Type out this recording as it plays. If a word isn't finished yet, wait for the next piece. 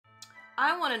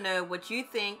I want to know what you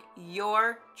think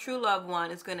your true loved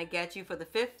one is going to get you for the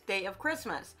 5th day of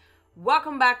Christmas.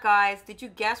 Welcome back, guys. Did you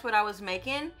guess what I was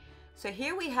making? So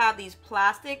here we have these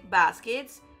plastic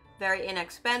baskets, very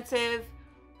inexpensive.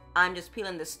 I'm just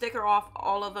peeling the sticker off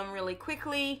all of them really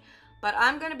quickly, but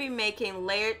I'm going to be making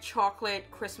layered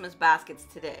chocolate Christmas baskets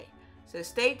today. So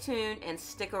stay tuned and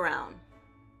stick around.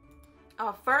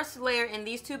 Our first layer in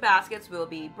these two baskets will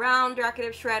be brown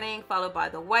decorative shredding, followed by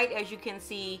the white, as you can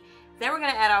see. Then we're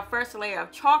going to add our first layer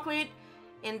of chocolate.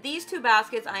 In these two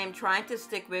baskets, I am trying to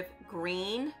stick with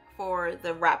green for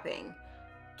the wrapping.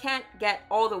 Can't get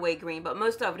all the way green, but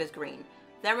most of it is green.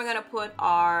 Then we're going to put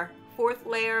our fourth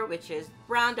layer, which is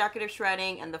brown decorative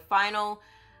shredding, and the final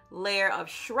layer of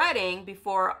shredding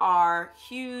before our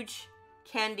huge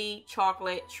candy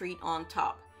chocolate treat on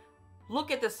top.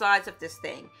 Look at the size of this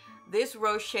thing. This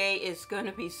rocher is going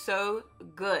to be so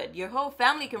good. Your whole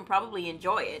family can probably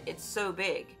enjoy it. It's so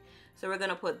big. So we're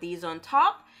going to put these on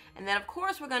top, and then of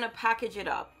course we're going to package it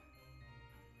up.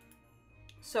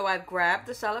 So I've grabbed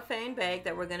the cellophane bag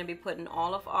that we're going to be putting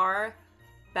all of our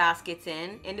baskets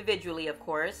in, individually of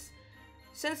course.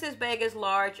 Since this bag is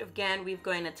large, again, we're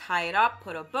going to tie it up,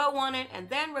 put a bow on it, and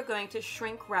then we're going to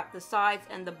shrink wrap the sides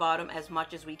and the bottom as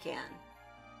much as we can.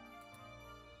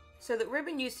 So the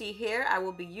ribbon you see here, I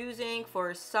will be using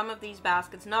for some of these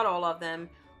baskets, not all of them,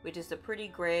 which is the pretty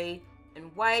gray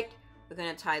and white. We're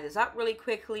going to tie this up really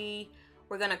quickly.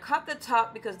 We're going to cut the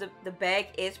top because the bag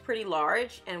is pretty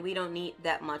large and we don't need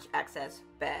that much excess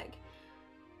bag.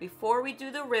 Before we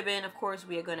do the ribbon, of course,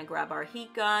 we are going to grab our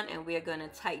heat gun and we are going to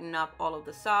tighten up all of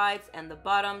the sides and the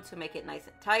bottom to make it nice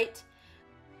and tight.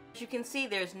 As you can see,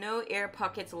 there's no air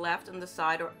pockets left on the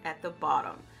side or at the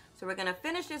bottom. So we're going to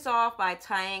finish this off by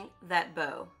tying that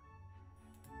bow.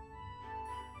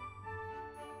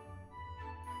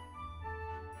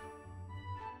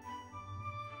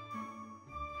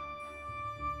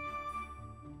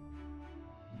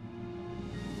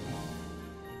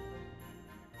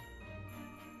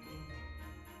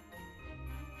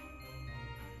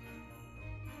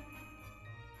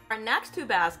 Our next two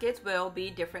baskets will be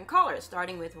different colors,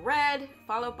 starting with red,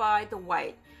 followed by the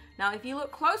white. Now, if you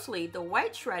look closely, the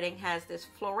white shredding has this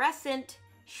fluorescent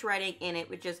shredding in it,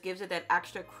 which just gives it that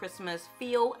extra Christmas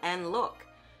feel and look.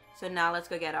 So now let's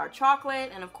go get our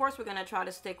chocolate. And of course, we're going to try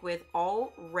to stick with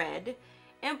all red.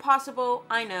 Impossible,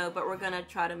 I know, but we're going to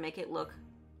try to make it look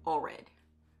all red.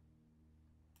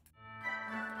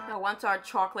 Now, once our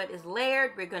chocolate is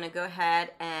layered, we're going to go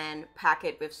ahead and pack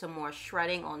it with some more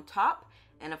shredding on top.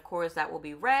 And of course, that will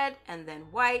be red and then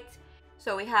white.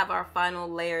 So we have our final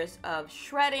layers of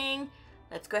shredding.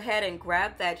 Let's go ahead and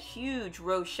grab that huge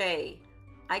rocher.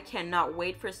 I cannot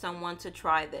wait for someone to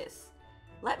try this.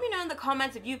 Let me know in the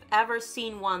comments if you've ever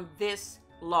seen one this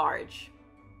large.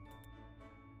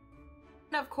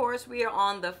 And of course, we are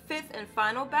on the 5th and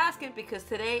final basket because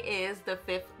today is the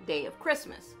 5th day of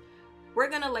Christmas.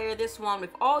 We're gonna layer this one with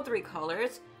all three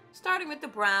colors, starting with the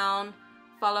brown,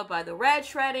 followed by the red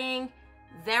shredding.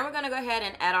 Then we're going to go ahead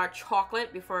and add our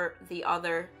chocolate before the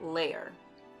other layer.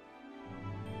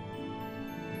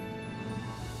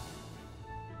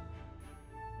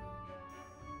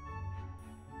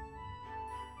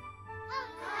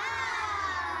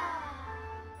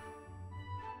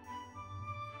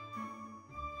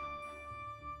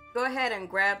 Go ahead and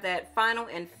grab that final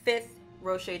and 5th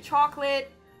rocher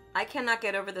chocolate. I cannot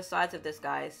get over the size of this,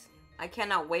 guys. I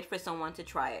cannot wait for someone to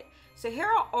try it. So here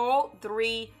are all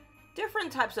three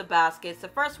different types of baskets. The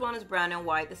first one is brown and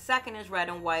white. The second is red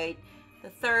and white. The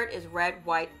third is red,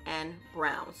 white, and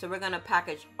brown. So we're going to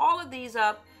package all of these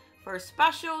up for a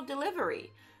special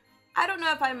delivery. I don't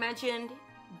know if I mentioned,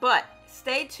 but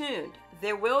stay tuned.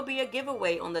 There will be a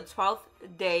giveaway on the 12th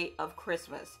day of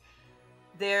Christmas.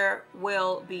 There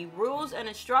will be rules and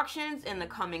instructions in the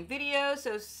coming video,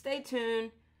 so stay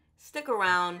tuned. Stick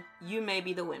around. You may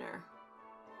be the winner.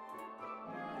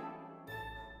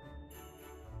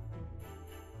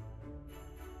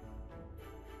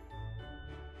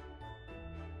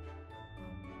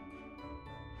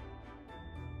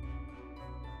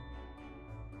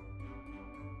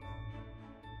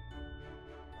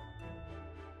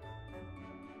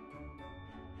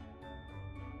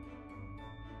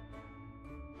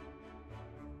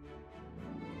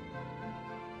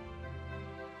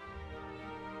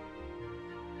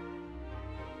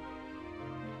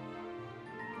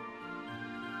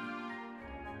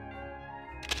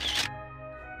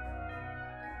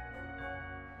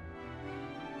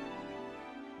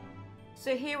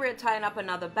 So here we're tying up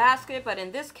another basket, but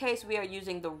in this case we are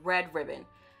using the red ribbon.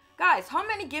 Guys, how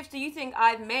many gifts do you think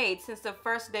I've made since the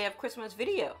first day of Christmas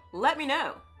video? Let me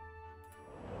know.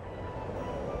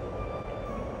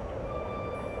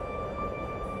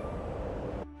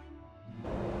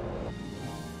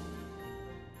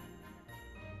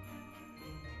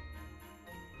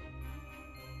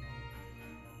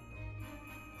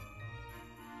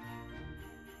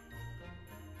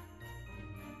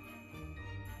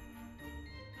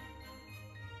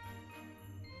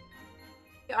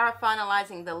 We are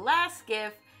finalizing the last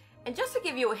gift, and just to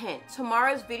give you a hint,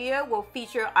 tomorrow's video will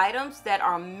feature items that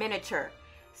are miniature.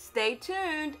 Stay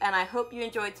tuned, and I hope you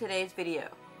enjoyed today's video.